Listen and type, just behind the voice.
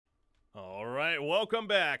right, welcome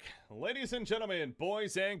back. Ladies and gentlemen,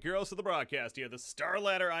 boys and girls of the broadcast, you have the Star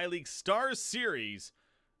Ladder I-League Stars Series.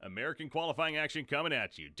 American qualifying action coming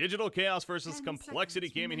at you. Digital Chaos versus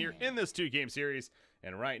compLexity came in here in this two-game series.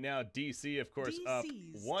 And right now, DC, of course, up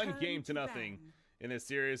 1-0 in this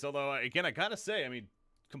series. Although, again, I gotta say, I mean,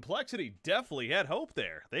 compLexity definitely had hope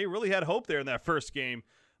there. They really had hope there in that first game.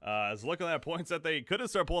 I was looking at points that they could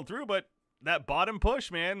have started pulling through, but that bottom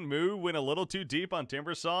push, man, Moo went a little too deep on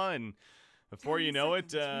Timbersaw, and before you know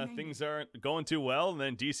it, things aren't going too well, and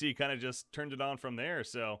then DC kind of just turned it on from there.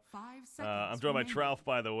 So I'm joined by Tralf,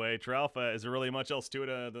 by the way. Tralf, is there really much else to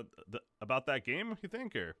it about that game, you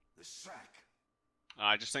think? Or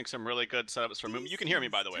I just think some really good setups for Moo. You can hear me,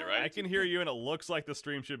 by the way, right? I can hear you, and it looks like the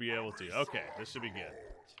stream should be able to. Okay, this should be good.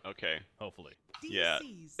 Okay. Hopefully. Yeah.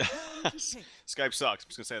 Skype sucks. I'm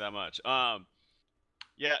just going to say that much.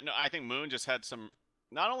 Yeah, no, I think Moon just had some,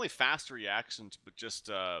 not only fast reactions, but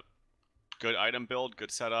just good item build, good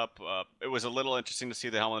setup. It was a little interesting to see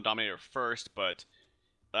the Helmet Dominator first, but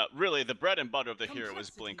really the bread and butter of the hero was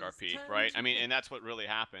Blink RP, right? I mean, and that's what really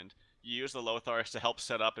happened. You use the Lothars to help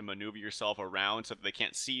set up and maneuver yourself around so that they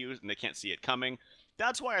can't see you and they can't see it coming.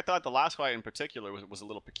 That's why I thought the last fight in particular was a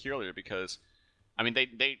little peculiar, because, I mean,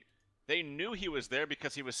 they knew he was there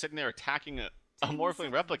because he was sitting there attacking a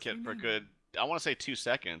Morphling Replicant for a good, I want to say 2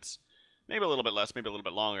 seconds. Maybe a little bit less, maybe a little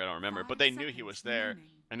bit longer, I don't remember. But they knew he was there,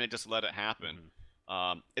 and they just let it happen.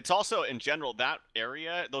 It's also, in general, that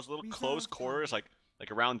area, those little closed quarters, like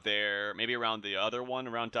around there, maybe around the other one,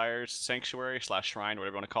 around Dyer's Sanctuary / Shrine,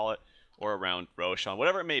 whatever you want to call it, or around Roshan,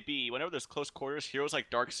 whatever it may be, whenever there's close quarters, heroes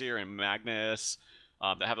like Darkseer and Magnus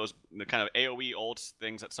that have those kind of AoE ult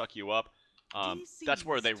things that suck you up, that's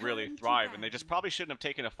where they really thrive. And they just probably shouldn't have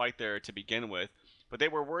taken a fight there to begin with. But they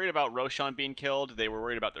were worried about Roshan being killed. They were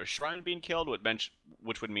worried about their shrine being killed,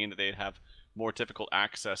 which would mean that they'd have more difficult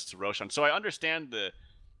access to Roshan. So I understand the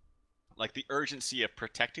urgency of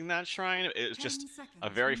protecting that shrine. It was just a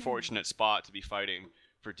very fortunate spot to be fighting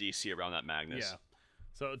for DC around that Magnus. Yeah.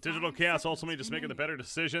 So Digital Chaos ultimately just making the better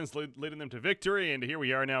decisions, leading them to victory, and here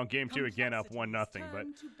we are now in Game 2 again, up 1-0. But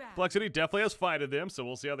compLexity definitely has fighted them, so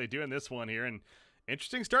we'll see how they do in this one here. And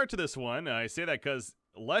interesting start to this one. I say that because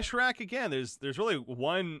Leshrac, again, there's really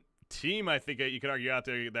one team I think that you could argue out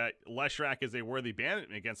there that Leshrac is a worthy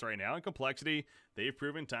bandit against right now. In compLexity, they've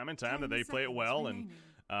proven time and time that they play it well, and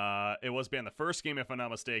it was banned the first game if I'm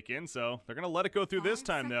not mistaken, so they're going to let it go through this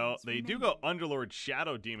time though. They do go Underlord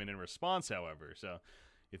Shadow Demon in response, however, so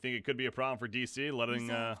you think it could be a problem for DC letting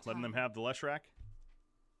them have the Leshrac?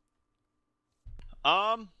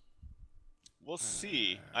 We'll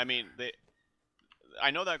see. I mean, I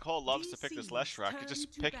know that Cole loves to pick this Leshrac.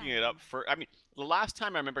 Just picking it up for, I mean, the last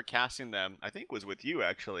time I remember casting them, I think was with you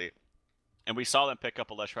actually, and we saw them pick up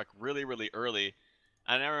a Leshrac really, really early.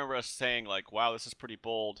 And I remember us saying like, "Wow, this is pretty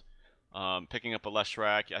bold." Picking up a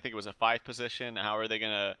Leshrac, I think it was a 5 position. How are they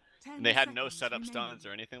gonna? And they had no setup stuns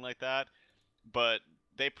or anything like that, but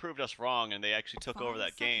they proved us wrong, and they actually took over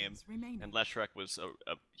that game. And Leshrac was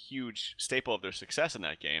a huge staple of their success in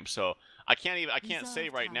that game. So I can't say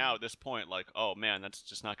right now at this point like, oh man, that's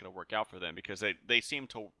just not going to work out for them, because they seem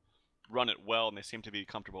to run it well and they seem to be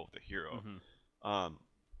comfortable with the hero.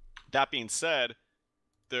 That being said,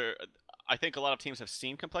 I think a lot of teams have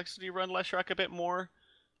seen compLexity run Leshrac a bit more.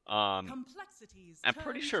 I'm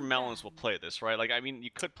pretty sure Melons will play this, right? Like, I mean,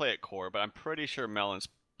 you could play it core, but I'm pretty sure Melons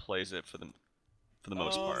plays it for the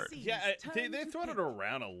most part. Yeah, they thrown it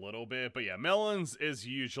around a little bit, but yeah, Melons is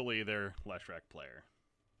usually their Leshrac player.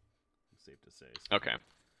 Safe to say. So. Okay.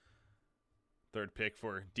 Third pick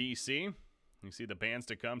for DC. You see the bans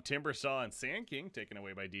to come. Timbersaw and Sand King taken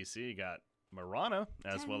away by DC. You got Marana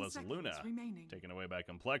as well as Luna taken away by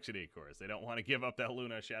compLexity, of course. They don't want to give up that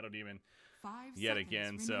Luna Shadow Demon yet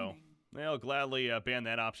again, so they'll gladly ban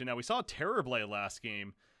that option. Now, we saw Terrorblade last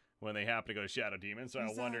game when they happened to go to Shadow Demon, so I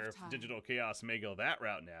wonder if Digital Chaos may go that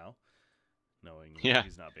route now, knowing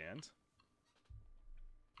he's not banned.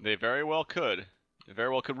 They very well could.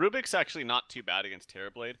 Rubik's actually not too bad against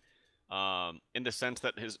Terrorblade, in the sense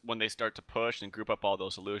that when they start to push and group up all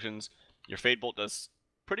those illusions, your Fade Bolt does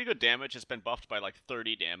pretty good damage. It's been buffed by like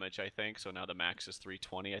 30 damage, I think, so now the max is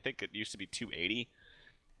 320. I think it used to be 280,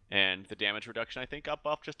 and the damage reduction, I think, got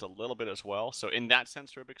buffed just a little bit as well. So in that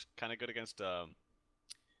sense, Rubik's kind of good against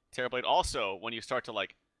Terrorblade. Also, when you start to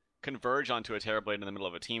like converge onto a Terrorblade in the middle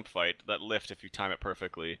of a team fight, that lift, if you time it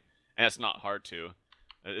perfectly, and it's not hard to,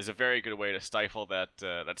 is a very good way to stifle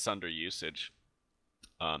that Sunder usage.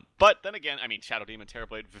 But then again, I mean, Shadow Demon,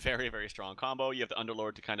 Terrorblade, very, very strong combo. You have the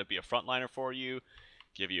Underlord to kind of be a frontliner for you,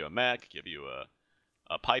 give you a mech, give you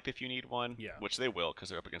a pipe if you need one, Yeah. which they will because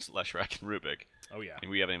they're up against Leshrac and Rubik. Oh, yeah.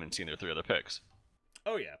 And we haven't even seen their 3 other picks.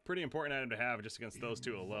 Oh, yeah. Pretty important item to have just against those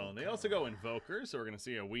 2 alone. They also go Invoker, so we're going to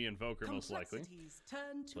see a Wii Invoker most likely.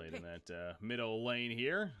 Played in that middle lane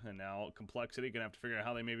here, and now compLexity going to have to figure out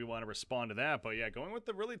how they maybe want to respond to that. But yeah, going with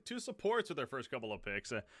the really 2 supports with their first couple of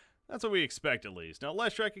picks. That's what we expect at least. Now,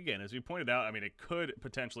 Leshrac, again, as we pointed out, I mean, it could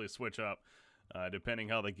potentially switch up depending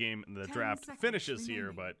how the draft finishes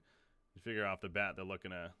here, but you figure off the bat they're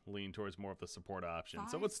looking to lean towards more of the support option.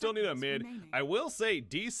 So we'll still need a mid. I will say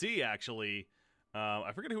DC actually,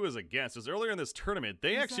 I forget who it was against. It was earlier in this tournament.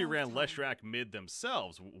 They actually ran Leshrac mid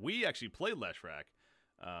themselves. We actually played Leshrac.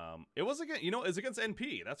 It was against, it was against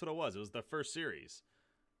NP. That's what it was. It was the first series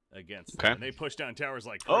against them. And they pushed down towers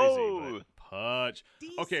like crazy. But Pudge.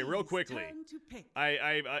 Okay, real quickly.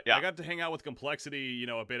 I got to hang out with compLexity,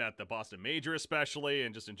 a bit at the Boston Major especially,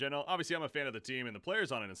 and just in general. Obviously, I'm a fan of the team and the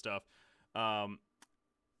players on it and stuff.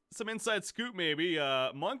 Some inside scoop maybe.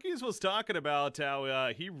 Monkeys was talking about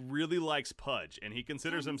how he really likes Pudge, and he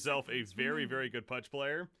considers himself a very, very good Pudge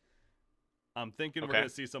player. I'm thinking we're going to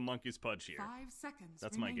see some Monkeys Pudge here. 5 seconds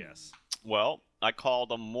That's my guess. Well, I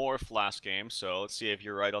called a Morph last game, so let's see if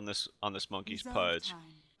you're right on this Monkeys Pudge.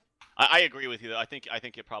 I agree with you though. I think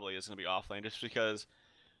it probably is going to be offlane just because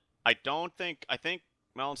I think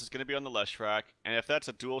Melons is going to be on the Leshrac, and if that's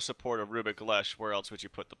a dual support of Rubik Lesh, where else would you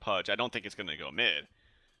put the Pudge? I don't think it's going to go mid.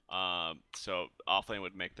 So offlane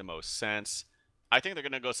would make the most sense. I think they're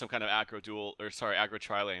going to go some kind of aggro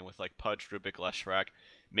tri-lane with like Pudge, Rubik, Leshrac.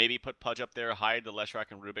 Maybe put Pudge up there, hide the Leshrac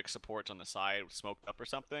and Rubik supports on the side, smoked up or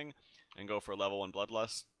something, and go for level 1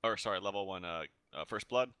 level 1 First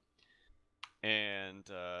Blood. And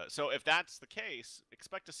so if that's the case,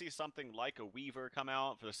 expect to see something like a Weaver come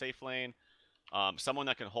out for the safe lane, someone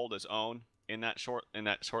that can hold his own in that short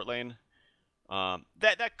lane.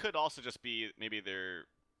 That could also just be maybe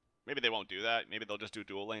they won't do that. Maybe they'll just do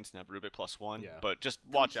dual lanes and have Rubik +1. Yeah. But just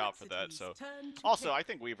watch out for that. So also, I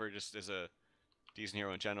think Weaver just is a decent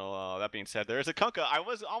hero in general. That being said, there is a Kunkka. I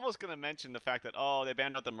was almost going to mention the fact that, they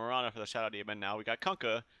banned out the Mirana for the Shadow Demon. Now we got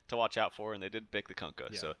Kunkka to watch out for, and they did pick the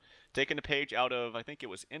Kunkka. Yeah. So taking a page out of, I think it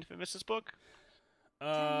was Infamous's book.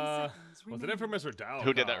 Was it Infamous or Dow?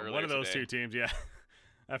 Who did that earlier One of those today. 2 teams, yeah.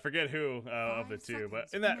 I forget who of the 2,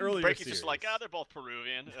 but in that earlier Breaky's series. just like, they're both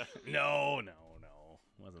Peruvian. No.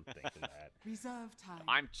 Wasn't thinking that. Reserve time.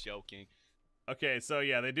 I'm joking. Okay, so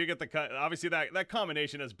yeah, they do get the cut. Obviously, that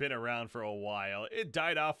combination has been around for a while. It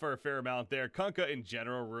died off for a fair amount there. Kunkka, in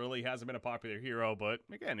general, really hasn't been a popular hero, but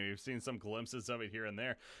again, we've seen some glimpses of it here and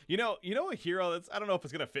there. A hero that's, I don't know if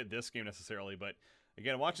it's going to fit this game necessarily, but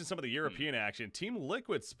again, watching some of the European action, Team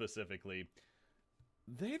Liquid specifically,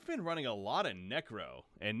 they've been running a lot of Necro,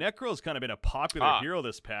 and Necro's kind of been a popular hero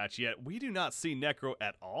this patch, yet we do not see Necro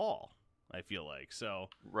at all, I feel like. So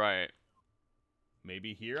right.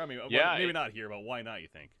 Maybe here? I mean, yeah, maybe not here, but why not, you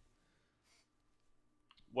think?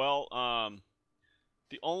 Well,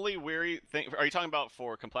 the only weary thing... Are you talking about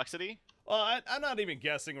for compLexity? Well, I'm not even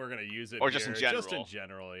guessing we're going to use it or here. Just in general? Just in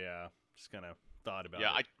general, yeah. Just kind of thought about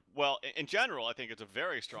it. Well, in general, I think it's a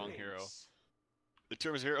very strong hero. In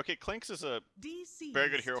terms of hero... Okay, Clinks is a very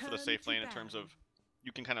good hero for the safe lane in terms of...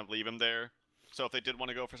 You can kind of leave him there. So if they did want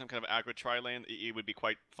to go for some kind of aggro tri-lane, it would be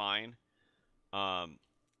quite fine.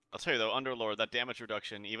 I'll tell you though, Underlord, that damage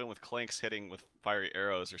reduction, even with Clinks hitting with fiery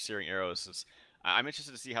arrows or searing arrows, I'm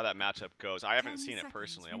interested to see how that matchup goes. I haven't seen it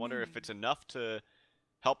personally. I wonder if it's enough to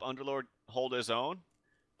help Underlord hold his own,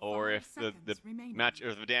 or if the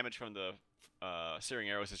damage from the searing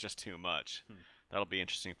arrows is just too much. That'll be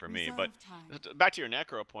interesting for me. But back to your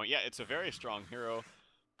Necro point, yeah, it's a very strong hero.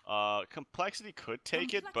 compLexity could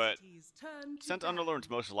take it, but since Underlord's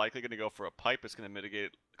most likely going to go for a pipe, it's going to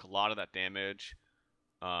mitigate a lot of that damage.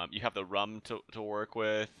 You have the rum to work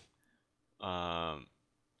with.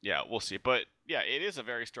 Yeah, we'll see. But yeah, it is a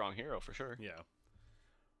very strong hero for sure.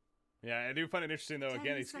 Yeah, I do find it interesting though.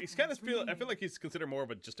 Again, he's kind of I feel like he's considered more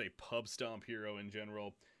of just a pub stomp hero in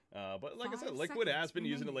general. But like I said, Liquid has been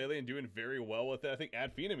using it lately and doing very well with it. I think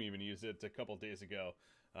Ad Phenom even used it a couple days ago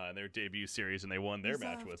in their debut series, and they won their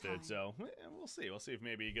match with it. So we'll see. We'll see if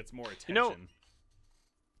maybe he gets more attention.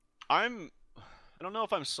 I don't know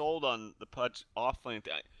if I'm sold on the Pudge offlane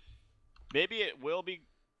thing. Maybe it will be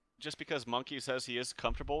just because Monkey says he is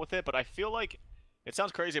comfortable with it, but I feel like it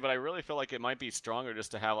sounds crazy, but I really feel like it might be stronger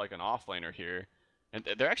just to have like an offlaner here. And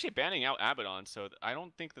they're actually banning out Abaddon, so I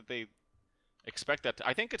don't think that they expect that.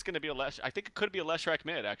 I think it's going to be I think it could be a Leshrac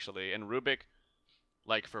mid actually, and Rubik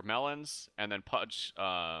like for Melons, and then Pudge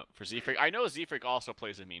for Zfrig. I know Zfrig also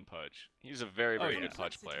plays a mean Pudge. He's a very good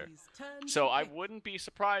Pudge player. So I wouldn't be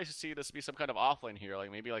surprised to see this be some kind of offlane here,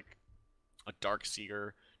 like maybe like a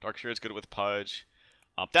Darkseer. Darkseer is good with Pudge.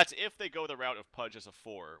 That's if they go the route of Pudge as a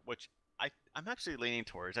 4, which I'm actually leaning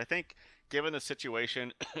towards. I think, given the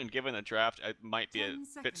situation and given the draft, it might be a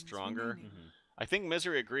bit stronger. I think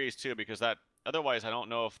Misery agrees too, because that otherwise I don't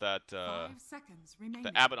know if that the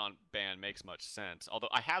Abaddon ban makes much sense. Although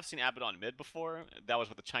I have seen Abaddon mid before. That was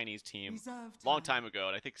with the Chinese team long time ago,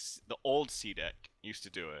 and I think the old C deck used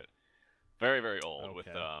to do it. Very, very old with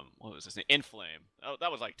what was his name? Inflame. Oh,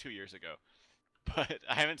 that was like 2 years ago, but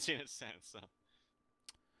I haven't seen it since. So.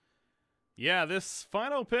 Yeah, this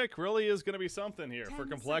final pick really is going to be something here for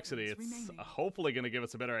complexity. It's hopefully going to give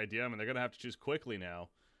us a better idea. I mean, they're going to have to choose quickly now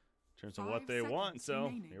in terms of what they want.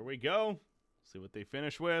 So here we go. See what they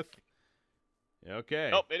finish with. Okay.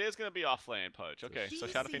 Oh, it is going to be off lane, Pudge. Okay, so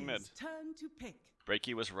Shadow Fiend mid. Turn to pick.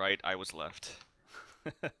 Breaky was right. I was left.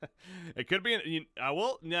 It could be.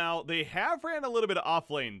 Now they have ran a little bit of off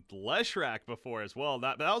lane Leshrac before as well.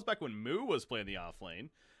 That was back when Moo was playing the off lane.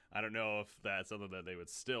 I don't know if that's something that they would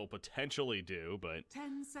still potentially do, but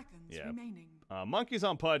 10 seconds remaining. Monkeys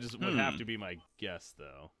on Pudge would have to be my guess,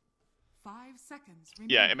 though. 5 seconds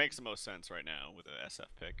remaining. Yeah, it makes the most sense right now with the SF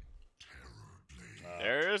pick.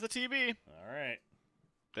 There's the TB. All right.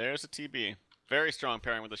 There's the TB. Very strong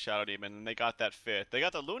pairing with the Shadow Demon, and they got that 5th. They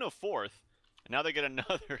got the Luna 4th, and now they get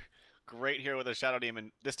another great hero with a Shadow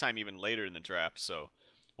Demon, this time even later in the draft, so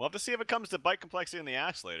we'll have to see if it comes to bite complexity in the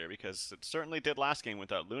ass later, because it certainly did last game with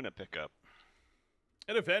that Luna pickup.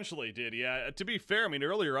 It eventually did, yeah. To be fair, I mean,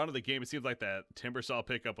 earlier on in the game, it seemed like that Timbersaw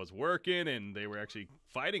pickup was working, and they were actually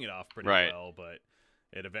fighting it off pretty well, but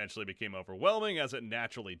it eventually became overwhelming, as it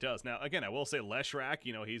naturally does. Now, again, I will say Leshrac,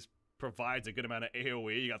 he provides a good amount of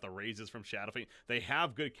AoE. You got the raises from Shadow Fiend. They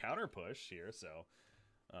have good counter push here, so...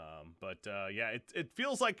 yeah, it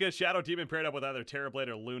feels like a Shadow Demon paired up with either Terrorblade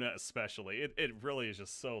or Luna especially. It really is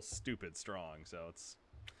just so stupid strong, so it's...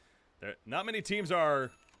 Not many teams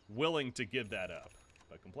are willing to give that up,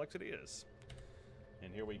 but complexity is.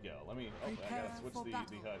 And here we go. I gotta switch the HUD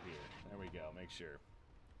here. There we go, make sure.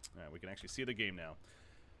 Alright, we can actually see the game now.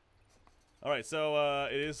 Alright, so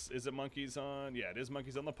is it Monkeys on? Yeah, it is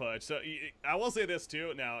Monkeys on the Pudge. So I will say this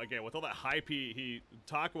too. Now, again, with all that hype, he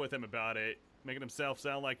talking with him about it, making himself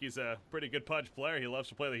sound like he's a pretty good Pudge player. He loves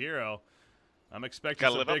to play the hero. I'm expecting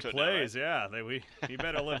some big plays. Now, right? Yeah, he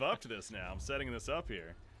better live up to this now. I'm setting this up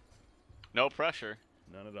here. No pressure.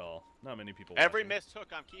 None at all. Not many people. Every missed hook,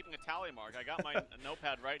 I'm keeping a tally mark. I got my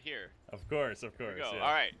notepad right here. Of course. Here we go. Yeah.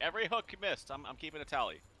 All right, every hook missed, I'm keeping a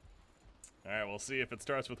tally. All right, we'll see if it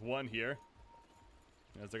starts with 1 here.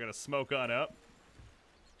 As they're going to smoke on up.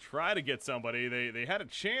 Try to get somebody. They had a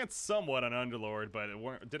chance somewhat on Underlord, but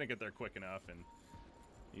it didn't get there quick enough, and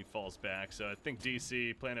he falls back. So I think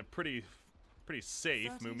DC playing it pretty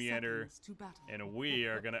safe. Mumiander and Wee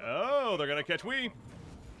are going to... Oh, they're going to catch Wee.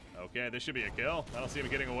 Okay, this should be a kill. I don't see him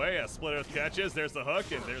getting away. A Split Earth catches. There's the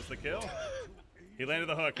hook, and there's the kill. He landed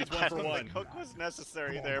the hook. He's 1 for 1. I don't think hook was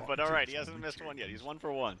necessary there, but all right, he hasn't missed one yet. He's 1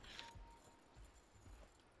 for 1.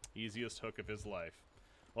 Easiest hook of his life.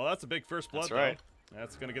 Well, that's a big first blood, that's right. Though.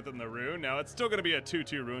 That's going to get them the rune. Now, it's still going to be a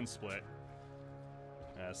 2-2 rune split.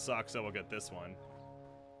 Saksa will get this one.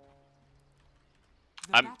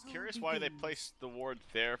 I'm curious why they placed the ward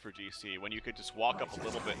there for GC when you could just walk up a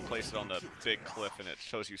little bit and place it on the big cliff and it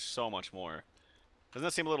shows you so much more. Doesn't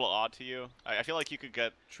that seem a little odd to you? I feel like you could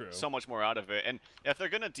get so much more out of it. And if they're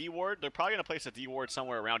going to D-ward, they're probably going to place a D-ward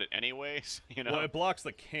somewhere around it anyways, Well, it blocks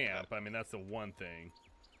the camp. I mean, that's the one thing.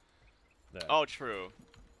 Oh, true.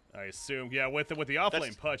 I assume. Yeah, with the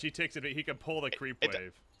offlane Pudge, he takes it. He can pull the creep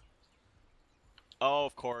wave. Oh,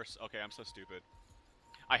 of course. Okay, I'm so stupid.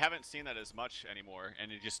 I haven't seen that as much anymore,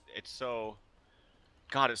 and it's so...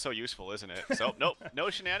 God, it's so useful, isn't it? So, nope, no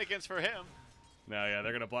shenanigans for him. No, yeah,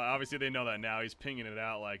 they're going to block. Obviously, they know that now. He's pinging it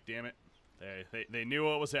out like, damn it. They knew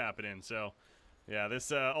what was happening, so... Yeah,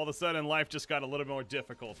 this all of a sudden life just got a little more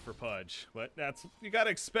difficult for Pudge, but you got to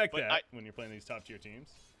expect that when you're playing these top tier teams.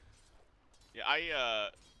 Yeah,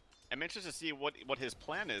 I'm interested to see what his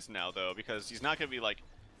plan is now though, because he's not going to be like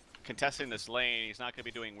contesting this lane. He's not going to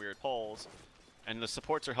be doing weird pulls, and the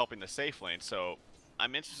supports are helping the safe lane. So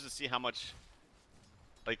I'm interested to see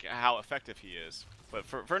how effective he is. But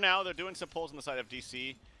for now, they're doing some pulls on the side of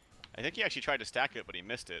DC. I think he actually tried to stack it, but he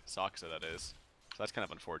missed it. Saksa, that is. So that's kind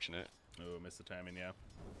of unfortunate. Oh, missed the timing, yeah.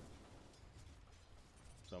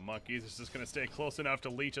 So Monkeys is just going to stay close enough to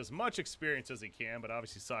leech as much experience as he can, but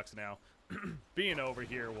obviously Saksa now, being over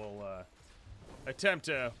here, will attempt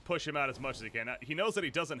to push him out as much as he can. He knows that he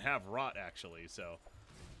doesn't have Rot, actually, so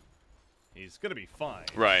he's going to be fine.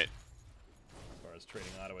 Right. As far as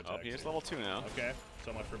trading auto attacks. Oh, he is level 2 now. Okay,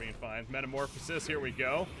 so much for being fine. Metamorphosis, here we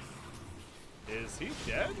go. Is he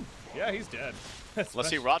dead? Yeah, he's dead. Unless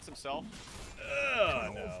he rots himself. Oh,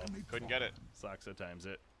 no. Couldn't get it. Soxa times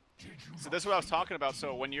it. So this is what I was talking about.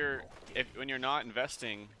 So when you're not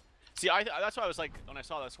investing, see, that's why I was like, when I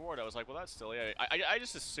saw that sword, I was like, well, that's silly. I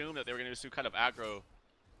just assumed that they were going to do kind of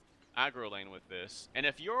aggro lane with this. And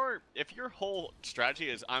if your whole strategy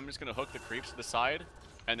is I'm just going to hook the creeps to the side,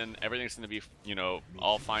 and then everything's going to be, you know,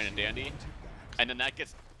 all fine and dandy, and then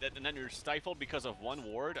and then you're stifled because of one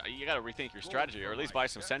ward, you got to rethink your strategy, or at least buy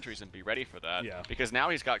some sentries and be ready for that. Yeah. Because now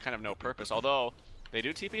he's got kind of no purpose. Although they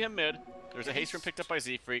do TP him mid. There's a haste room picked up by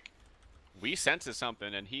Z-Freak. We senses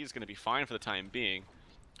something, and he's going to be fine for the time being,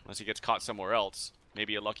 unless he gets caught somewhere else.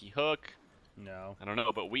 Maybe a lucky hook. No. I don't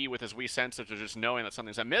know, but with his senses are just knowing that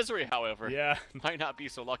something's a misery, however, yeah, might not be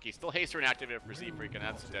so lucky. Still haste room activated for Z-Freak, and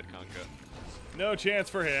that's a dead Kunkka. No chance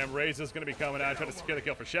for him. Raze is going to be coming out, trying to secure the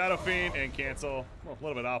kill for Shadow Fiend and cancel. Well, a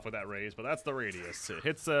little bit off with that Raze, but that's the radius. It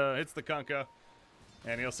hits the Kunkka,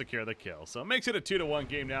 and he'll secure the kill. So it makes it a 2-1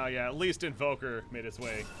 game now. Yeah, at least Invoker made his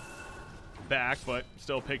way back, but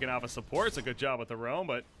still picking off a support. It's a good job with the roam,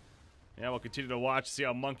 but yeah, we'll continue to watch, see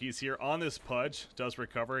how Monkeys here on this Pudge does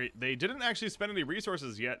recover. They didn't actually spend any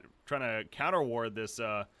resources yet trying to counter ward this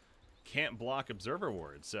can't block observer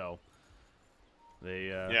ward, so they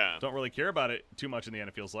don't really care about it too much in the end,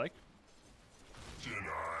 it feels like.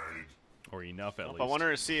 Denied. Or enough, at least. I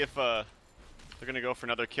wonder to see if they're going to go for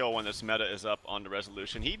another kill when this meta is up on the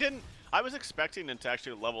resolution. He didn't. I was expecting him to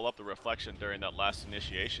actually level up the reflection during that last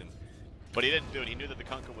initiation, but he didn't do it. He knew that the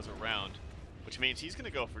Kunkka was around, which means he's going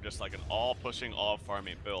to go for just like an all-pushing,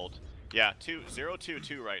 all-farming build. Yeah,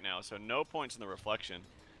 0-2-2 right now, so no points in the reflection.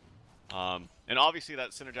 And obviously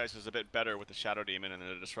that synergizes a bit better with the Shadow Demon and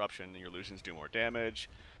the Disruption, and your illusions do more damage.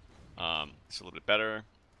 It's a little bit better.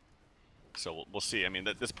 So we'll see. I mean,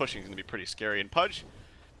 this pushing is going to be pretty scary. And Pudge,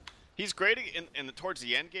 he's great towards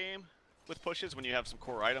the end game with pushes when you have some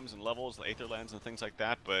core items and levels, the Aether Lands and things like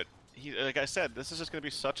that. But like I said, this is just going to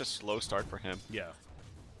be such a slow start for him. Yeah.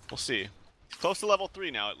 We'll see. He's close to level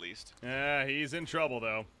 3 now, at least. Yeah, he's in trouble,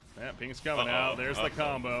 though. Yeah, Pink's coming out. There's the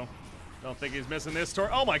combo. Don't think he's missing this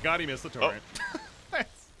torrent. Oh my god, he missed the torrent.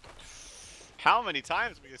 How many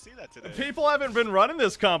times we can see that today? People haven't been running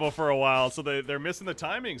this combo for a while, so they're missing the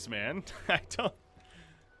timings, man. I don't...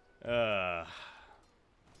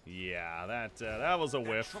 yeah, that was a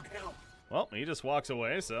whiff. Well, he just walks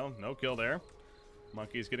away, so no kill there.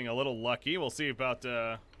 Monkey's getting a little lucky. We'll see about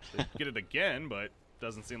they get it again, but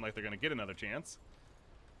doesn't seem like they're going to get another chance.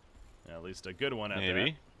 At least a good one at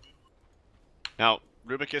Maybe. Now,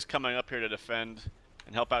 Rubik is coming up here to defend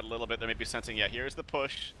and help out a little bit. They may be sensing, yeah, here's the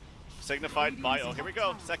push. Signified by, oh, here we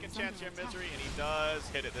go. Second chance here, Misery, and he does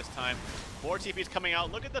hit it this time. More TP's coming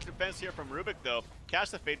out. Look at the defense here from Rubik, though.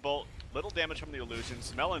 Cast the Fate Bolt, little damage from the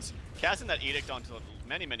illusions. Melon's casting that Edict onto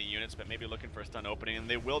many, many units, but maybe looking for a stun opening, and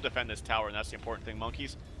they will defend this tower, and that's the important thing.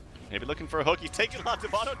 Monkeys, maybe looking for a hook. He's taking lots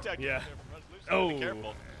of auto tech. Yeah. Oh. Be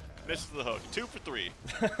careful. Misses the hook. 2 for 3.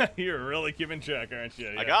 You're really keeping check, aren't you?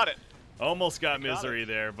 Yeah. I got it. Almost got Misery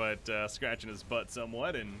there, but scratching his butt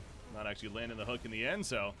somewhat and not actually landing the hook in the end,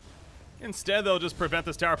 so... Instead, they'll just prevent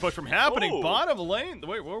this tower push from happening. Ooh. Bottom lane.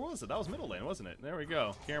 Wait, where was it? That was middle lane, wasn't it? There we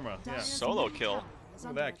go. Camera. Yeah. Solo kill. Look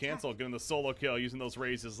at that. Cancel getting the solo kill using those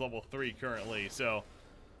raises level 3 currently. So,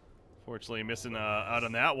 fortunately, missing out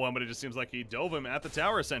on that one, but it just seems like he dove him at the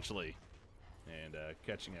tower essentially and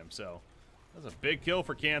catching him. So, that's a big kill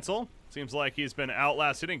for Cancel. Seems like he's been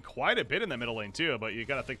outlast hitting quite a bit in the middle lane too, but you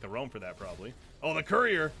got to thank the roam for that probably. Oh, the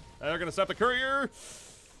courier. They're going to stop the courier.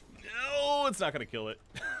 No, it's not going to kill it.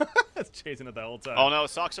 It's chasing it the whole time. Oh no,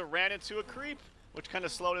 Soxa ran into a creep, which kind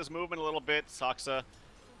of slowed his movement a little bit. Soxa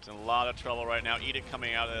is in a lot of trouble right now. Edict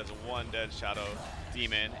coming out as one dead Shadow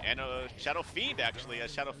Demon, and a Shadow Fiend actually,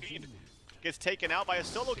 as Shadow Fiend gets taken out by a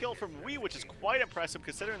solo kill from Wii, which is quite impressive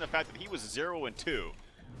considering the fact that he was 0 and 2.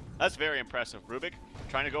 That's very impressive. Rubik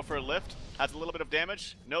trying to go for a lift, has a little bit of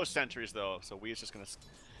damage. No sentries though, so Wii is just going to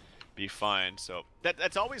be fine. So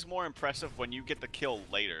that's always more impressive when you get the kill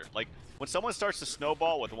later. Like when someone starts to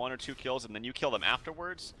snowball with 1 or 2 kills and then you kill them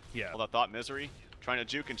afterwards. Yeah. Well, that thought Misery trying to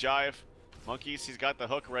juke and jive. Monkeys, he's got the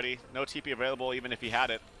hook ready. No TP available even if he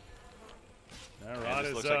had it. That rod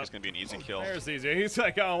is looks like it's gonna be an easy kill. There's easy. He's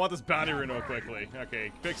like, oh, I want this bounty rune real quickly.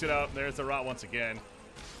 Okay, picks it up. There's the rot once again.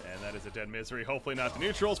 And that is a dead Misery. Hopefully not the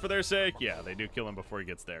neutrals for their sake. Yeah, they do kill him before he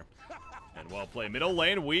gets there. And well played. Middle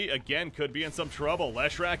lane, we again could be in some trouble.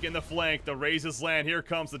 Leshrac in the flank. The raises land. Here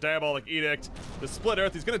comes the Diabolic Edict. The Split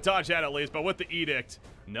Earth. He's going to dodge that at least, but with the Edict.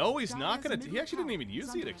 No, he's not going to. He actually didn't even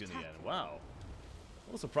use the Edict in the end. Wow. A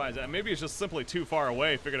little surprised. Maybe it's just simply too far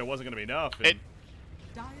away. Figured it wasn't going to be enough. And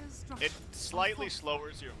it slightly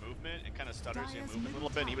slowers your movement and kind of stutters your movement a little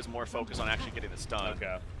bit. He was more focused on actually getting the stun.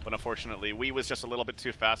 Okay. But unfortunately, Wee was just a little bit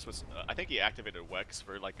too fast. I think he activated Wex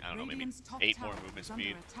for like, I don't know, maybe 8 more movement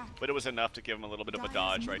speed. But it was enough to give him a little bit of a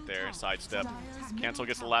dodge right there, sidestep. Cancel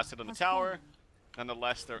gets the last hit on the tower.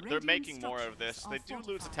 Nonetheless, they're making more of this. They do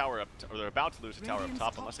lose the tower up, or they're about to lose the tower up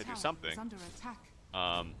top unless they do something.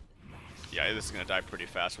 Yeah, this is going to die pretty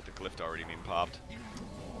fast with the glyph already being popped.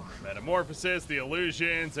 Metamorphosis, the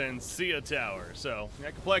illusions, and Sia Tower. So,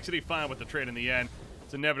 yeah, complexity fine with the trade in the end.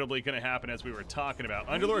 It's inevitably going to happen as we were talking about.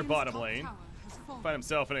 Underlord bottom lane. Find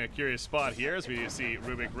himself in a curious spot here as we see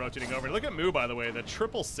Rubik rotating over. Look at Moo, by the way, the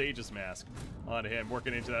triple Sage's mask on him,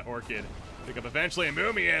 working into that Orchid. Pick up eventually a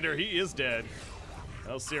Moo Meander, he is dead.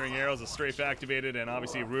 Those Searing Arrows, a strafe activated, and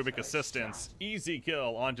obviously Rubik assistance. Easy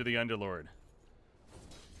kill onto the Underlord.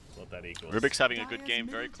 What that equals. Rubik's having a good game,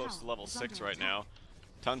 very close to level 6 right now.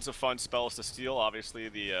 Tons of fun spells to steal. Obviously,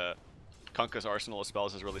 the Kunkka's arsenal of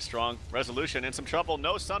spells is really strong. Resolution in some trouble.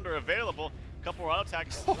 No Sunder available. Couple auto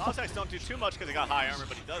attacks. Auto attacks don't do too much because he got high armor,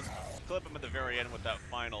 but he does clip him at the very end with that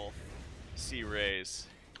final C raise.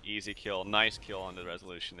 Easy kill. Nice kill on the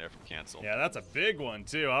resolution there from Cancel. Yeah, that's a big one,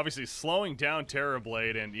 too. Obviously, slowing down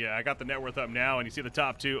Terrorblade. And, yeah, I got the net worth up now, and you see the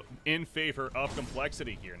top two in favor of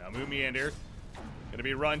complexity here. Now, Moo Meander going to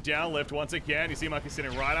be run down, lift once again. You see Monkeys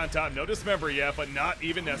sitting right on top. No dismember yet, but not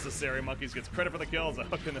even necessary. Monkeys gets credit for the kills, a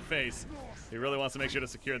hook in the face. He really wants to make sure to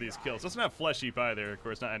secure these kills. Doesn't have Flesh Heap either. Of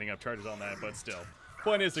course, not ending up charges on that, but still.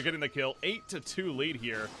 Point is, they're getting the kill. 8-2 lead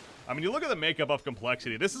here. I mean, you look at the makeup of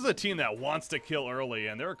complexity. This is a team that wants to kill early,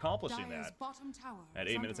 and they're accomplishing that at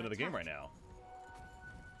 8 minutes into the game right now.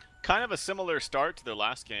 Kind of a similar start to their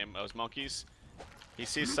last game. Those Monkeys. He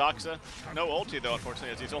sees Saksa. No ulti, though,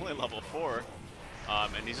 unfortunately, as he's only level 4.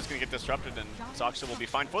 And he's just going to get disrupted, and Saksa will be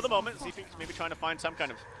fine for the moment. Zephyr's maybe trying to find some kind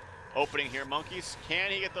of opening here. Monkeys,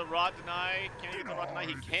 can he get the Rod Deny? Can he get the Rod Deny?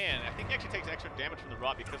 He can. I think he actually takes extra damage from the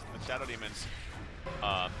Rod because of the Shadow Demon's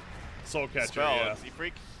Soul Catcher, spell. yeah.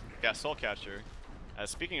 Zephyr, yeah, Soul Catcher.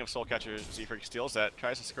 Speaking of Soul Catcher, Zephyr steals that,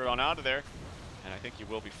 tries to skirt on out of there, and I think he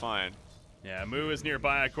will be fine. Yeah, Moo is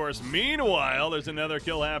nearby, of course. Meanwhile, there's another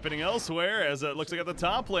kill happening elsewhere as it looks like at the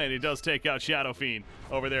top lane, he does take out Shadow Fiend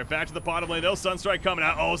over there. Back to the bottom lane, though. Sunstrike coming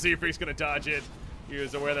out. Oh, Zephr's going to dodge it. He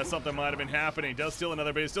was aware that something might have been happening. Does steal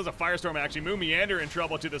another, but he steals a Firestorm, actually. Moo Meander in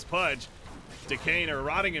trouble to this Pudge. Decaying or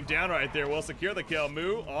rotting him down right there. Will secure the kill.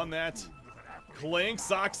 Moo on that Clink.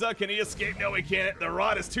 Saksa, can he escape? No, he can't. The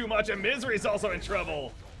Rod is too much, and Misery's also in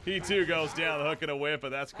trouble. He, too, goes down. The hook and a whip, but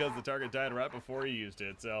that's because the target died right before he used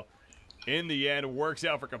it, so... In the end, works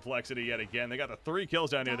out for complexity yet again. They got the 3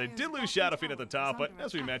 kills down here. They did lose Shadow Fiend at the top, but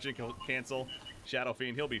as we mentioned, Cancel Shadow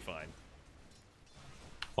Fiend. He'll be fine.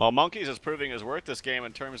 Well, Monkeys is proving his worth this game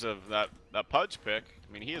in terms of that Pudge pick.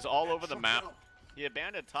 I mean, he is all over the map. He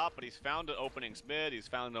abandoned top, but he's found openings mid. He's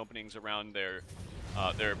found openings around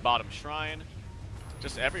their bottom shrine.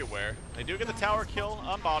 Just everywhere. They do get the tower kill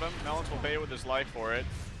on bottom. Melons will pay with his life for it.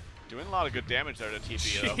 Doing a lot of good damage there to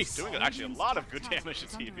TP, though. Doing actually a lot of good damage to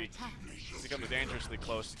TP. He's become dangerously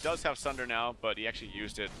close. He does have Sunder now, but he actually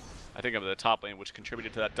used it, I think, over the top lane, which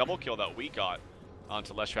contributed to that double kill that we got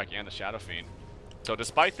onto Leshrac and the Shadow Fiend. So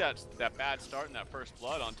despite that bad start and that first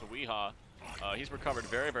blood onto Weehaw, he's recovered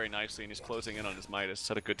very, very nicely, and he's closing in on his Midas.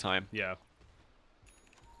 Had a good time. Yeah.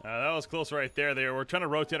 That was close right there. They were trying to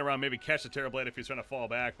rotate around, maybe catch the Terrorblade if he's trying to fall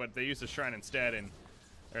back, but they used the Shrine instead, and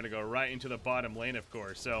they're going to go right into the bottom lane, of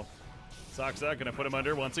course. So Saksa going to put him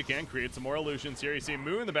under once again, create some more illusions here. You see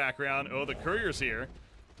Moo in the background. Oh, the Courier's here,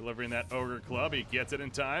 delivering that Ogre Club. He gets it in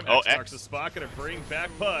time. Oh, X marks the spot, going to bring back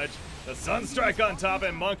Pudge. The Sunstrike on top,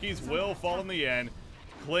 and Monkeys will fall in the end.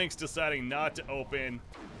 Clink's deciding not to open.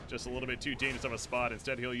 Just a little bit too dangerous of a spot.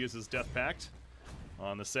 Instead, he'll use his Death Pact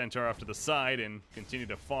on the Centaur off to the side and continue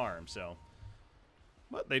to farm. So,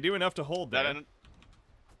 but they do enough to hold that.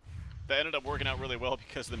 That ended up working out really well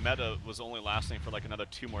because the meta was only lasting for like another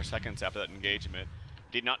 2 more seconds after that engagement.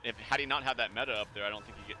 Had he not had that meta up there, I don't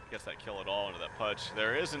think he gets that kill at all into that Pudge.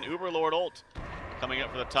 There is an Uberlord ult coming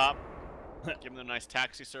up for the top. Giving them a nice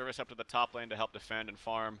taxi service up to the top lane to help defend and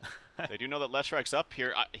farm. They do know that Leshrac's up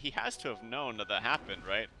here. He has to have known that happened,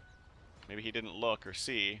 right? Maybe he didn't look or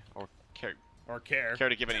see or care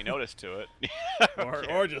to give any notice to it.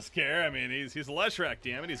 or just care. I mean, he's Leshrac,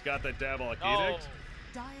 damn it. He's got that Diabolic Edict.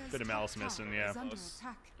 Bit of Malice missing, yeah.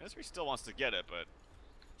 Misery still wants to get it, but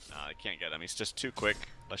I can't get him. He's just too quick.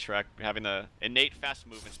 Leshrac having the innate fast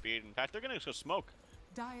movement speed. In fact, they're going to go smoke.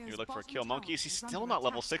 You look for a kill. Monkeys, he's still not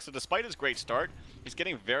level 6, so despite his great start, he's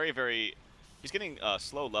getting he's getting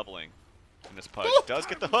slow leveling in this Pudge. Does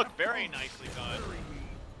get the hook, very nicely done.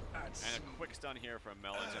 And a quick stun here from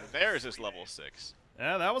Melons, and there's his level 6.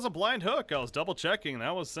 Yeah, that was a blind hook. I was double checking.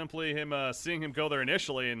 That was simply him seeing him go there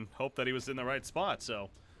initially and hope that he was in the right spot. So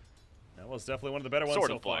that was definitely one of the better ones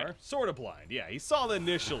so far. Sort of blind. Yeah, he saw it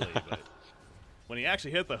initially, but when he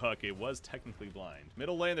actually hit the hook, it was technically blind.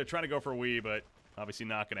 Middle lane, they're trying to go for Wii, but obviously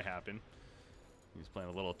not going to happen. He's playing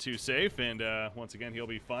a little too safe, and once again, he'll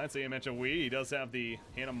be fine. So you mentioned Wii. He does have the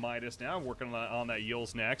Hannah Midas now, working on that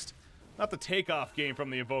Yules next. Not the takeoff game from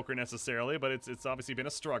the Invoker necessarily, but it's obviously been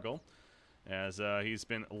a struggle as he's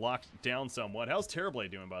been locked down somewhat. How's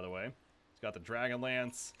Terrorblade doing, by the way? He's got the Dragon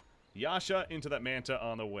Lance, Yasha into that Manta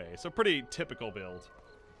on the way. So pretty typical build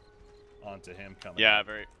onto him coming. Yeah,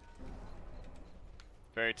 very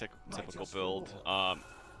typical build.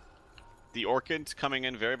 The Orchid's coming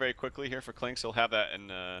in very, very quickly here for Klinks. He'll have that in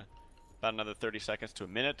about another 30 seconds to a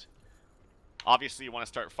minute. Obviously, you want to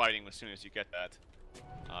start fighting as soon as you get that.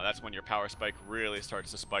 That's when your power spike really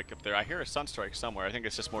starts to spike up there. I hear a Sunstrike somewhere. I think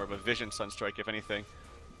it's just more of a vision Sunstrike, if anything.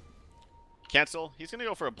 Cancel. He's going to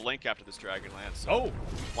go for a blink after this Dragon Lance. So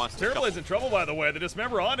Terrorblade's in trouble, by the way. The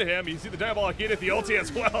Dismember onto him. You see the Diabolic Edict, the ulti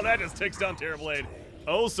as well. That just takes down Terrorblade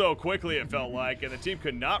oh so quickly, it felt like, and the team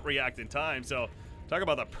could not react in time. So talk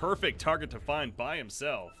about the perfect target to find by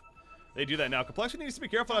himself. They do that now. compLexity needs to be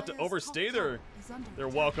careful not to overstay their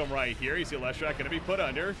welcome right here. You see Leshrac going to be put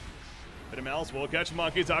under. Bit of Malice will catch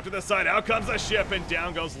monkeys off to the side. Out comes the ship, and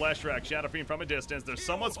down goes Leshrac. Shadow Fiend from a distance. They're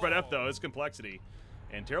somewhat spread up, though. It's compLexity.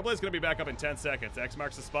 And Terrorblade's going to be back up in 10 seconds. X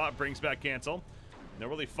marks the spot, brings back Cancel. No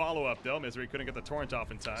really follow-up, though. Misery couldn't get the Torrent off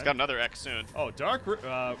in time. He's got another X soon. Oh, Dark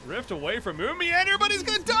Rift away from Moon Meander, but he's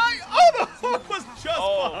going to die. Oh, the hook was just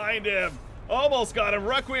behind him. Almost got him.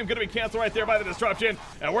 Requiem going to be canceled right there by the disruption.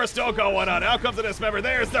 And we're still going on. Out comes the Dismember.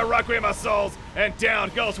 There's the Requiem of Souls. And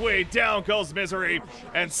down goes Wii. Down goes Misery.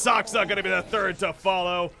 And Saksa going to be the third to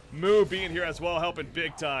follow. Moo being here as well, helping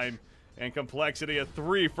big time. And compLexity, a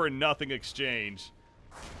 3-for-0 exchange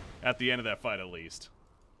at the end of that fight, at least.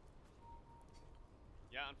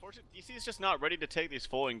 Yeah, unfortunately, DC is just not ready to take these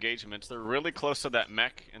full engagements. They're really close to that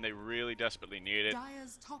mech, and they really desperately need it.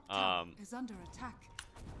 Dire's top tower is under attack.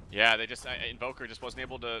 Yeah, they just Invoker just wasn't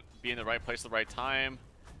able to be in the right place at the right time.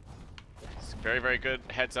 It's very, very good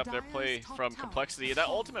heads up there play from compLexity. That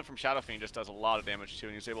ultimate from Shadow Fiend just does a lot of damage too,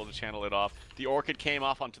 and he's able to channel it off. The Orchid came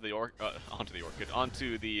off onto the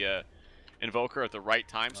Invoker at the right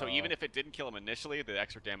time, so even if it didn't kill him initially, the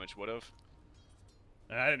extra damage would have.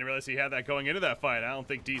 I didn't realize he had that going into that fight. I don't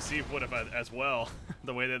think DC would have as well,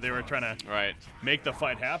 the way that they were trying to make the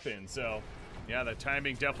fight happen. So, yeah, the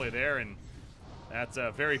timing definitely there, and that's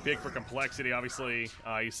very big for compLexity. Obviously,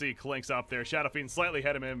 you see Klinks up there. Shadow Fiend slightly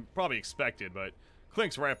ahead of him, probably expected, but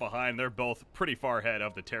Klinks right behind. They're both pretty far ahead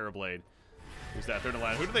of the Terrorblade. Who's that third in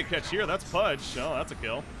line? Who did they catch here? That's Pudge. Oh, that's a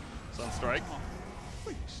kill. Sunstrike.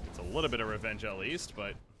 It's a little bit of revenge at least,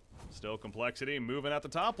 but still compLexity moving at the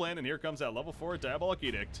top lane, and here comes that level 4 Diabolic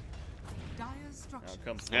Edict.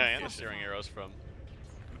 And the Searing Arrows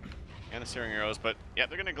and the Searing Arrows, but yeah,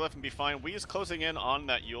 they're gonna glyph and be fine. Wii is closing in on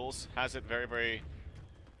that Yules, has it very, very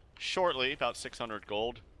shortly, about 600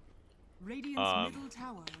 gold.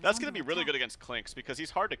 That's gonna be really good against Klinks because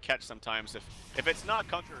he's hard to catch sometimes. If it's not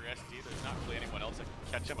Conqueror or SD, there's not really anyone else that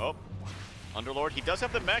can catch him. Oh, Underlord, he does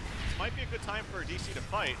have the mech. This might be a good time for DC to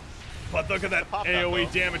fight. But look at that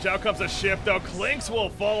AoE damage. Out comes a ship, though. Klinks will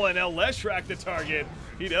fall, and now Leshrac the target.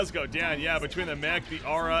 He does go down, yeah, between the mech, the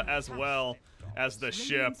aura, as well as the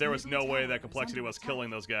ship. There was no way that compLexity was killing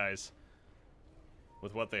those guys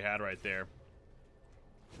with what they had right there.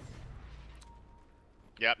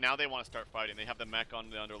 Yeah, now they want to start fighting. They have the mech on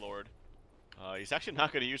the Underlord. He's actually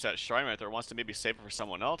not going to use that Shrine right there. Wants to maybe save it for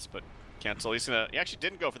someone else, but cancel. He actually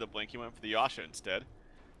didn't go for the blink. He went for the Yasha instead.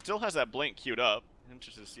 Still has that blink queued up.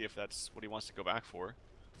 Interested to see if that's what he wants to go back for.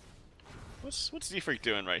 What's Z-Freak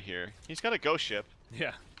doing right here? He's got a ghost ship.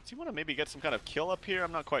 Yeah. Does he want to maybe get some kind of kill up here?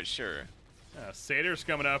 I'm not quite sure. Satyrs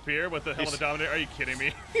coming up here with the Helm of the Dominator. Are you kidding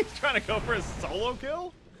me? He's trying to go for a solo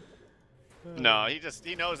kill? No,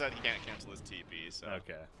 he knows that he can't cancel his TP. So.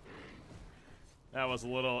 Okay. That was a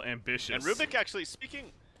little ambitious. And Rubik actually,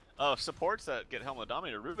 speaking of supports that get Helm of the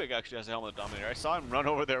Dominator, Rubik actually has a Helm of the Dominator. I saw him run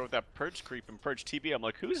over there with that Purge creep and Purge TP. I'm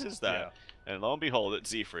like, whose is that? Yeah. And lo and behold, it's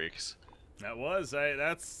Z-Freaks. That was.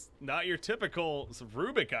 That's not your typical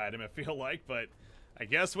Rubik item, I feel like, but I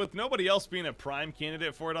guess with nobody else being a prime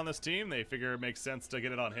candidate for it on this team, they figure it makes sense to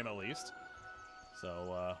get it on him at least.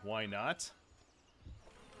 So, why not?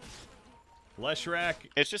 Leshrac.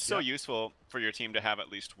 It's just so useful for your team to have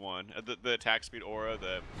at least one. The attack speed aura,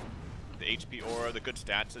 the HP aura, the good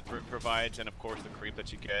stats it provides, and of course the creep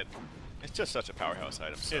that you get. It's just such a powerhouse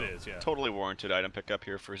item. So it is, yeah. Totally warranted item pickup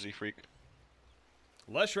here for Z-Freak.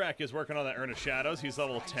 Leshrac is working on that Urn of Shadows. He's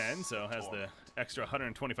level 10, so has the extra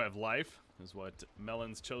 125 life, is what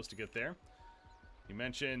Melons chose to get there. You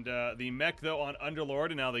mentioned the mech, though, on Underlord,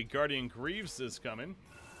 and now the Guardian Greaves is coming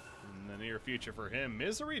in the near future for him.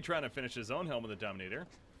 Misery trying to finish his own Helm of the Dominator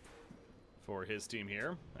for his team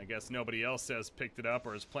here. I guess nobody else has picked it up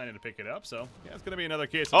or is planning to pick it up, so yeah, it's going to be another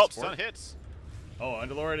case of support. Stun hits. Oh,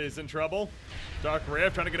 Underlord is in trouble. Dark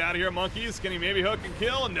Rift trying to get out of here. Monkeys, can he maybe hook and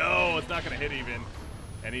kill? No, it's not going to hit even.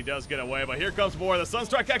 And he does get away, but here comes more. The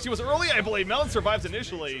Sunstrike actually was early, I believe. Melon survives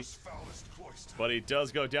initially, but he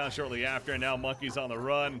does go down shortly after, and now Monkey's on the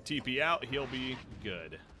run. TP out, he'll be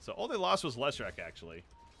good. So all they lost was Leshrac, actually.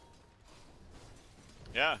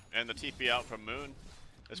 Yeah, and the TP out from Moon.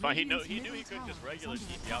 It's fine. He knew he couldn't just regular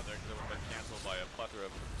TP out there because it would have been canceled by a plethora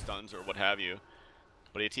of stuns or what have you.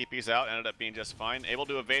 But he TP's out, ended up being just fine. Able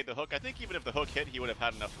to evade the hook. I think even if the hook hit, he would have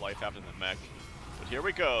had enough life after the mech. But here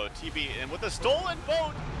we go, TB, and with a stolen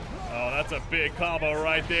boat. Oh, that's a big combo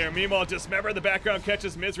right there. Meanwhile, Dismember in the background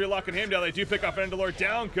catches Misery, locking him down. They do pick off Endalore.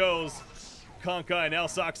 Down goes Konkai, and now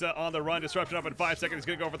Saksa on the run. Disruption up in 5 seconds. He's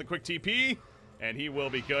going to go for the quick TP, and he will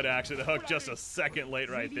be good, actually. The hook just a second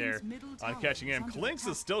late right there on catching him. Clinks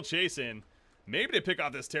is still chasing. Maybe to pick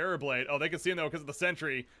off this Terror Blade. Oh, they can see him, though, because of the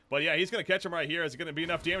Sentry. But, yeah, he's going to catch him right here. Is it going to be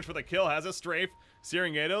enough damage for the kill? Has a strafe.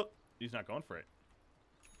 Searing Ado. He's not going for it.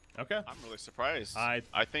 Okay. I'm really surprised. I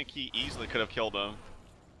think he easily could have killed him.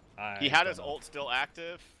 He had his ult still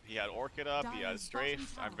active. He had Orchid up. He had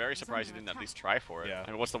strafe. I'm very surprised he didn't at least try for it. Yeah.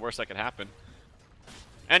 I mean, what's the worst that could happen?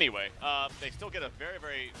 Anyway, they still get a very,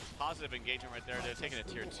 very positive engagement right there. They're taking a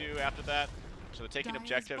tier 2 after that. So they're taking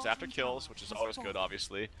objectives after kills, which is always good,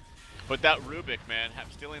 obviously. But that Rubik, man,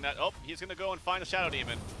 stealing that. Oh, he's going to go and find the Shadow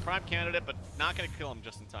Demon. Prime candidate, but not going to kill him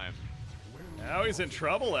just in time. Now he's in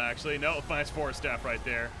trouble, actually. No, finds Force Staff right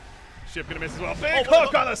there. Ship going to miss as well. Big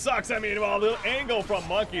hook on the Sucks. I mean, well, a little angle from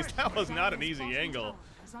Monkeys. That was not an easy angle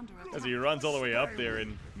as he runs all the way up there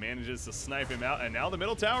and manages to snipe him out. And now the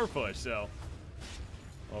middle tower push, so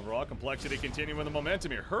overall complexity continuing with the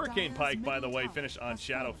momentum here. Hurricane Pike, by the way, finished on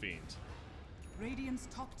Shadow Fiend. Radiant's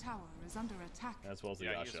top tower is under attack. As well as the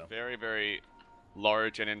Yeah, he's Yasha. very, very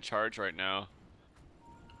large and in charge right now.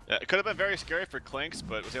 It could have been very scary for Clinks,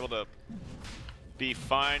 but was able to be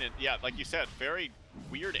fine. And yeah, like you said, very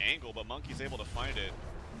weird angle, but Monkey's able to find it.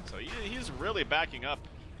 So he's really backing up.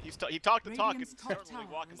 He talked the talk and certainly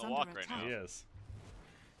walking the walk right now. He is.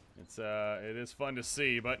 It is fun to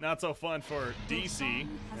see, but not so fun for DC,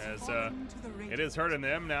 as it is hurting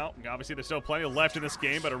them now. Obviously, there's still plenty left in this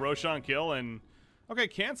game, but a Roshan kill, and okay,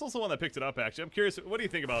 Cancel's the one that picked it up, actually. I'm curious, what do you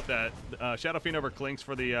think about that? Shadow Fiend over Clinks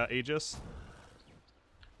for the Aegis?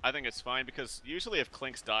 I think it's fine, because usually if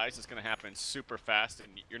Clinks dies, it's going to happen super fast, and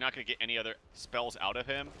you're not going to get any other spells out of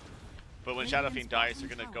him. But when Shadow Fiend dies, you're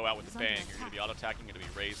going to go out with a bang. You're going to be auto-attacking, you're going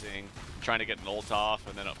to be raising, trying to get an ult off,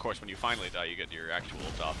 and then, of course, when you finally die, you get your actual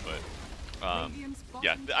ult off. But,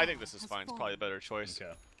 yeah, I think this is fine. It's probably a better choice.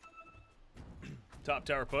 Okay. Top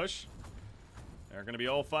tower push. They're going to be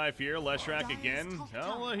all 5 here. Leshrac again.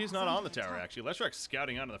 Oh, he's not on the tower, actually. Leshrac's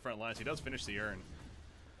scouting onto the front lines. He does finish the urn.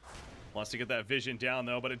 Wants to get that vision down,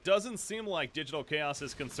 though, but it doesn't seem like Digital Chaos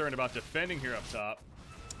is concerned about defending here up top.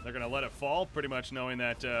 They're going to let it fall, pretty much knowing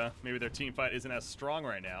that maybe their team fight isn't as strong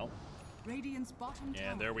right now.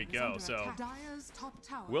 And there we go. So,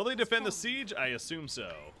 will they defend the siege? I assume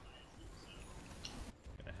so.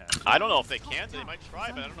 I don't know if they can. They might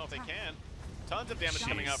try, but I don't know if they can. Tons of damage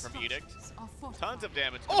coming out from Edict. Tons of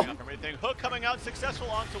damage coming out from everything. Hook coming out successful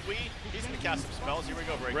onto Wii. He's going to cast some spells. Here we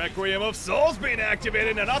go, Break. Requiem of Souls being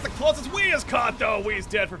activated. Now not the closest. Wii is caught, though. Wii's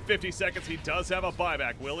dead for 50 seconds. He does have a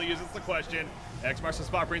buyback. Will he use the question? X marks the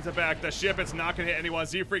spot, brings it back. The ship, it's not going to hit anyone.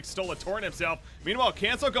 Z-Freak stole a torrent himself. Meanwhile,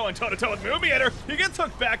 Cancel going toe-to-toe with Moonmeator. He gets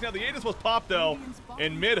hooked back. Now the Aegis was popped, though,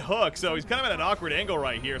 in mid-hook, so he's kind of at an awkward angle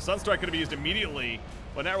right here. Sunstrike going to be used immediately,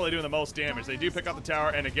 but not really doing the most damage. They do pick up the tower,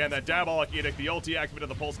 and again, that Diabolic Edict, the ulti activated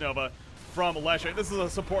the Pulse Nova from Leshrac. This is a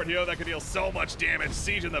support hero that can deal so much damage,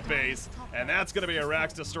 siege in the base, and that's going to be a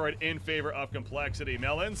Rax destroyed in favor of complexity.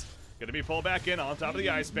 Melons going to be pulled back in on top of the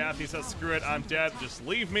Ice Path. He says, screw it, I'm dead, just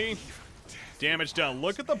leave me. Damage done.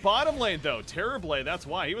 Look at the bottom lane, though. Terrorblade, that's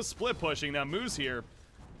why. He was split pushing. Now Moose here,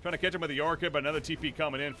 trying to catch him with the Orchid, but another TP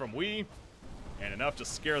coming in from Wii. And enough to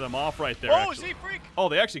scare them off right there. Oh, Z-Freak! Oh,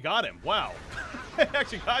 they actually got him. Wow. They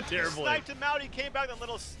actually got Terrorblade. Sniped him out. He came back, that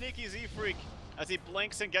little sneaky Z-Freak. As he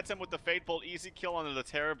blinks and gets him with the Fade Bolt. Easy kill onto the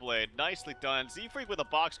Terrorblade. Nicely done. Z-Freak with a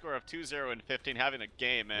box score of 2-0 and 15, having a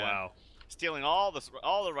game, man. Wow. Stealing all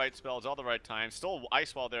the right spells, all the right times. Stole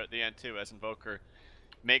Ice Wall there at the end, too, as Invoker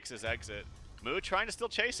makes his exit. Moo trying to still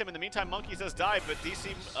chase him. In the meantime, Monkeys does die, but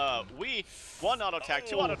DC, one auto attack,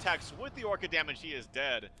 two auto attacks with the Orca damage. He is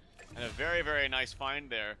dead. And a very, very nice find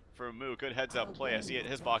there for Moo. Good heads-up play as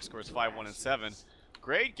his box score is 5-1 and 7.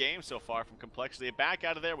 Great game so far from compLexity. Back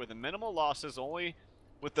out of there with the minimal losses, only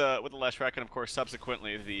with the Leshrac, and of course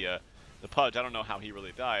subsequently the Pudge. I don't know how he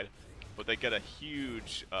really died, but they get a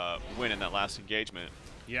huge win in that last engagement.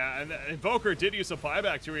 Yeah, and Invoker did use a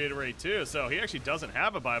buyback to reiterate too, so he actually doesn't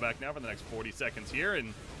have a buyback now for the next 40 seconds here,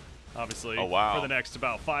 and obviously for the next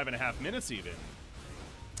about 5.5 minutes even,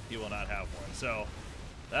 he will not have one. So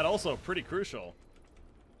that also pretty crucial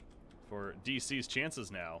for DC's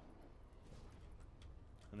chances now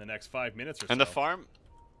in the next 5 minutes or so. And the farm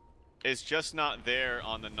is just not there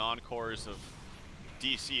on the non-cores of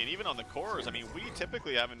DC, and even on the cores. I mean, we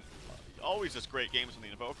typically haven't always just great games on the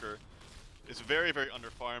Invoker. It's very, very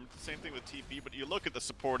underfarmed. Same thing with TP, but you look at the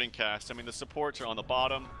supporting cast. I mean, the supports are on the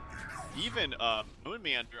bottom. Even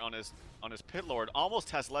Moonmeander on his Pit Lord almost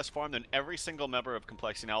has less farm than every single member of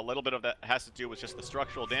compLexity. Now, a little bit of that has to do with just the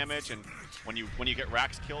structural damage, and when you get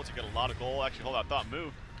Rax kills, you get a lot of gold. Actually, hold on, I thought Moo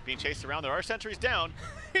being chased around. There are sentries down.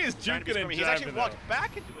 He's juking and He's actually walked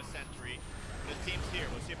back into a sentry. His team's here.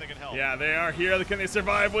 Let's see if they can help. Yeah, they are here. Can they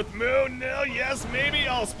survive with Moo? No, yes, maybe.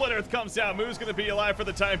 Oh, Split Earth comes down. Moo's going to be alive for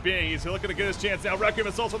the time being. He's looking to get his chance now. Requiem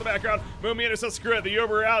Assaults in the background. Moonmeander says, screw it. The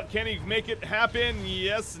Uber out. Can he make it happen?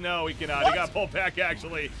 Yes, no, he cannot. He got pulled back,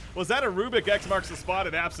 actually. Was that a Rubik X marks the spot?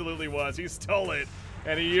 It absolutely was. He stole it,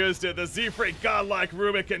 and he used it. The Z-Freak godlike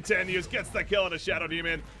Rubik continues. Gets the kill on a Shadow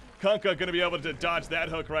Demon. Kunkka going to be able to dodge that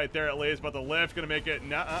hook right there at least, but the lift going to make it,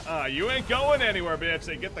 you ain't going anywhere, bitch.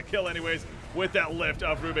 They get the kill anyways with that lift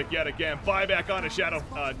of Rubik yet again. Buyback on a Shadow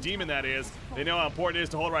Demon, that is. They know how important it is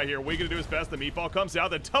to hold right here. We're going to do his best. The meatball comes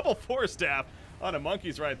out. The double force staff on a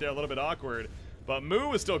Monkeys right there, a little bit awkward. But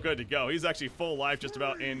Moo is still good to go. He's actually full life just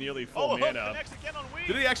about and nearly full mana.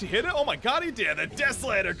 Did he actually hit it? Oh my god, he did. The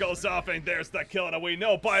Desolator goes off, and there's the kill on a Wii.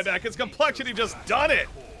 No buyback. It's compLexity just done it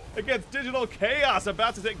against Digital Chaos,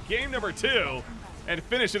 about to take game number 2 and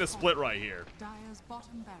finish in a split right here.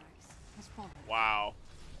 Wow.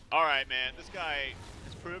 All right, man. This guy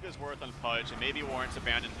has proved his worth on Pudge and maybe warrants a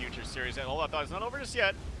ban in future series. Hold on, I thought it's not over just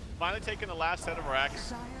yet. Finally taking the last set of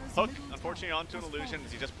racks. Hook, unfortunately, onto an illusion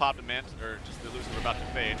as he just popped a Mantis, or just the illusions were about to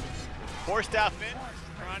fade. Force staff in,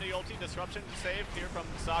 trying to ulti disruption to save here from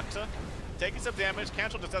Saksa. Taking some damage.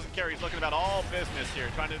 Cancel just doesn't care. He's looking about all business here,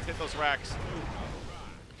 trying to hit those racks.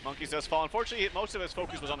 Monkeys does fall. Unfortunately, most of his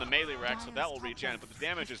focus was on the melee rack, so that will regen, but the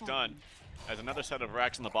damage is done as another set of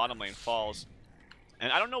racks in the bottom lane falls.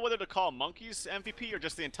 And I don't know whether to call Monkeys MVP or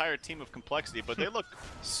just the entire team of compLexity, but they look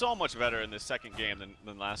so much better in this second game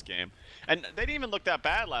than last game. And they didn't even look that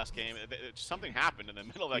bad last game. Something happened in the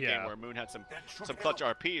middle of that game where Moon had some clutch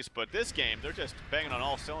RPs, but this game, they're just banging on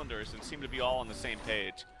all cylinders and seem to be all on the same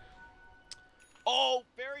page. Oh,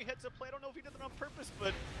 Barry hits a play. I don't know if he did that on purpose,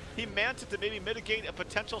 but he managed to maybe mitigate a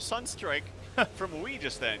potential Sunstrike from Wii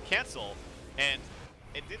just then. Cancel. And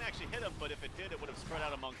it didn't actually hit him, but if it did, it would have spread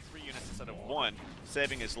out among 3 units instead of 1,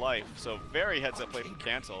 saving his life. So very heads up play from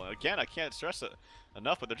Cancel. And again, I can't stress it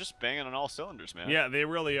enough, but they're just banging on all cylinders, man. Yeah, they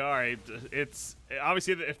really are. It's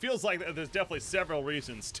obviously, it feels like there's definitely several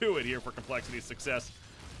reasons to it here for compLexity's success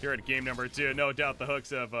here at game number 2. No doubt the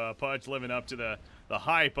hooks of Pudge living up to the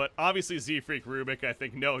hype, but obviously Z-Freak Rubik, I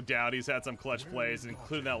think no doubt he's had some clutch plays,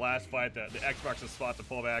 including that last fight, the Xbox spot to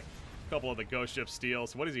pull back, a couple of the Ghost Ship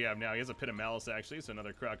steals. What does he have now? He has a Pit of Malice, actually, so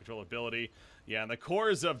another crowd control ability. Yeah, and the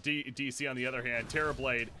cores of DC, on the other hand,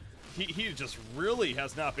 Terrorblade, he just really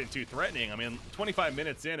has not been too threatening. I mean, 25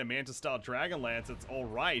 minutes in, a Mantis-style Dragonlance, it's all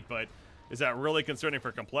right, but is that really concerning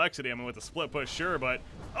for compLexity? I mean, with the split push, sure, but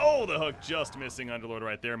oh, the hook just missing Underlord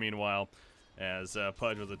right there, meanwhile, as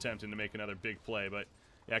Pudge was attempting to make another big play. But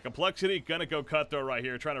yeah, compLexity gonna go cutthroat right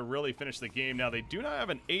here, trying to really finish the game. Now, they do not have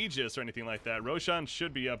an Aegis or anything like that. Roshan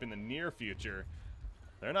should be up in the near future.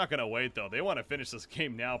 They're not gonna wait, though. They want to finish this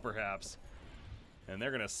game now, perhaps. And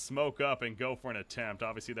they're gonna smoke up and go for an attempt.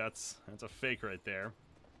 Obviously, that's a fake right there.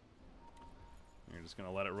 You're just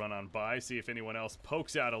gonna let it run on by, see if anyone else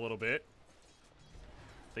pokes out a little bit.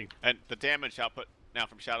 And the damage output now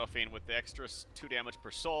from Shadow Fiend with the extra 2 damage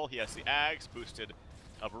per soul. He has the Ags boosted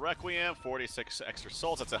of Requiem, 46 extra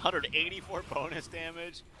souls. That's 184 bonus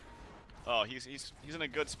damage. Oh, he's in a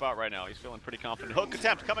good spot right now. He's feeling pretty confident. Hook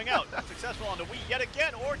attempt coming out. Successful on the Wii yet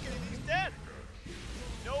again. Orchid, he's dead.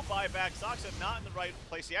 No buyback. Saksa not in the right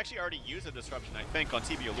place. He actually already used a disruption, I think, on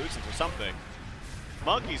TB Illusions or something.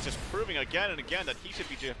 Monkey's just proving again and again that he should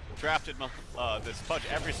be drafted this Pudge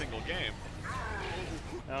every single game.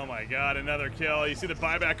 Oh my god, another kill. You see the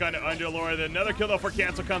buyback onto Underlord. Another kill though for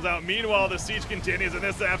Cancel comes out. Meanwhile, the siege continues, and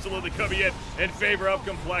this absolutely could be it in favor of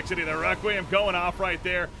compLexity. The Requiem going off right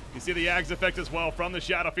there. You see the Ags effect as well from the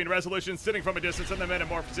Shadow Fiend. Resolution sitting from a distance in the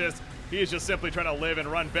Metamorphosis. He is just simply trying to live and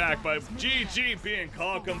run back, but GG being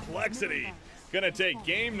called. compLexity gonna take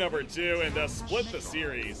game number 2 and split the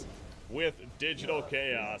series with Digital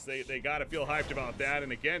Chaos. They got to feel hyped about that,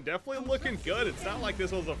 and again, definitely looking good. It's not like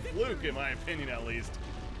this was a fluke, in my opinion, at least.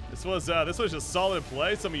 This was just solid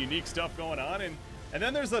play, some unique stuff going on, and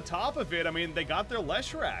then there's the top of it. I mean, they got their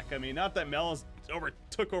Leshrac. I mean, not that Melons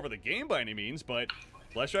took over the game by any means, but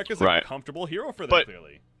Leshrac is a comfortable hero for them,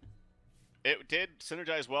 clearly. It did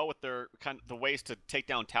synergize well with their the ways to take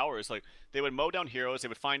down towers. Like, they would mow down heroes, they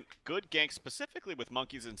would find good ganks, specifically with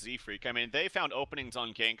Monkeys and Z-Freak. I mean, they found openings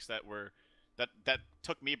on ganks that were that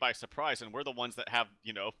took me by surprise, and we're the ones that have,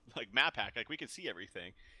 you know, like map hack. Like, we could see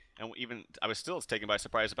everything. And even I was still taken by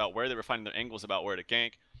surprise about where they were finding their angles about where to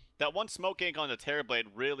gank. That one smoke gank on the Terrorblade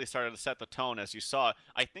really started to set the tone, as you saw.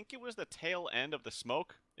 I think it was the tail end of the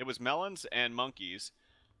smoke. It was Melons and Monkeys.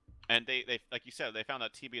 And they like you said, they found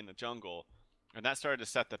that TB in the jungle. And that started to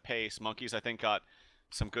set the pace. Monkeys, I think, got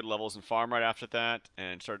some good levels in farm right after that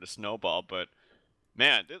and started to snowball. But,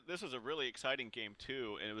 man, this was a really exciting game,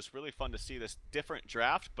 too. And it was really fun to see this different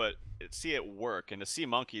draft, but see it work. And to see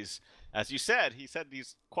Monkeys, as you said, he said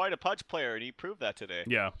he's quite a Pudge player, and he proved that today.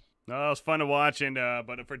 Yeah. No, it was fun to watch. And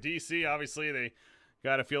but for DC, obviously, they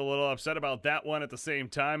got to feel a little upset about that one at the same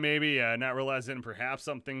time, maybe. Not realizing perhaps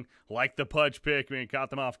something like the Pudge pick, I mean, caught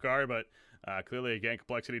them off guard, but clearly, again,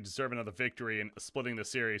 compLexity deserving of the victory and splitting the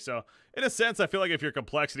series. So, in a sense, I feel like if you're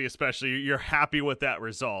compLexity especially, you're happy with that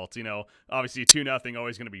result. You know, obviously 2-0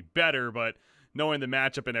 always going to be better, but knowing the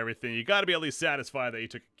matchup and everything, you got to be at least satisfied that you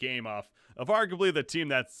took a game off of arguably the team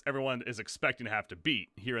that's everyone is expecting to have to beat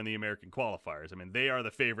here in the American qualifiers. I mean, they are the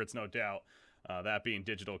favorites, no doubt, that being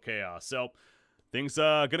Digital Chaos. So, things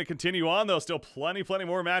going to continue on, though. Still plenty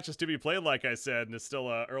more matches to be played, like I said, and it's still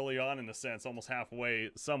early on in the sense, almost halfway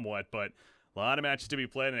somewhat, but a lot of matches to be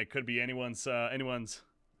played, and it could be anyone's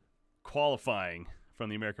qualifying from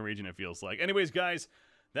the American region, it feels like. Anyways, guys,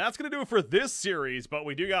 that's going to do it for this series, but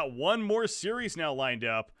we do got one more series now lined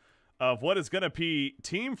up of what is going to be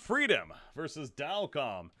Team Freedom versus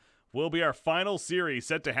Dalcom. Will be our final series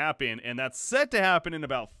set to happen, and that's set to happen in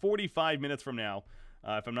about 45 minutes from now,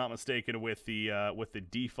 if I'm not mistaken, with the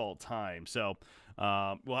default time. So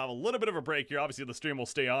we'll have a little bit of a break here. Obviously, the stream will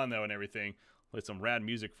stay on, though, and everything. Play some rad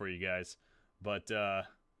music for you guys. But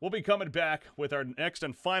we'll be coming back with our next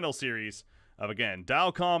and final series of, again,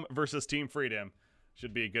 Dalcom versus Team Freedom.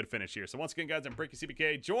 Should be a good finish here. So once again, guys, I'm Bricky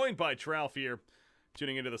CBK, joined by Tralf here,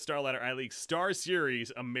 tuning into the StarLadder iLeague Star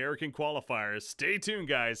Series American Qualifiers. Stay tuned,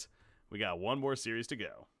 guys. We got one more series to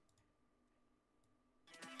go.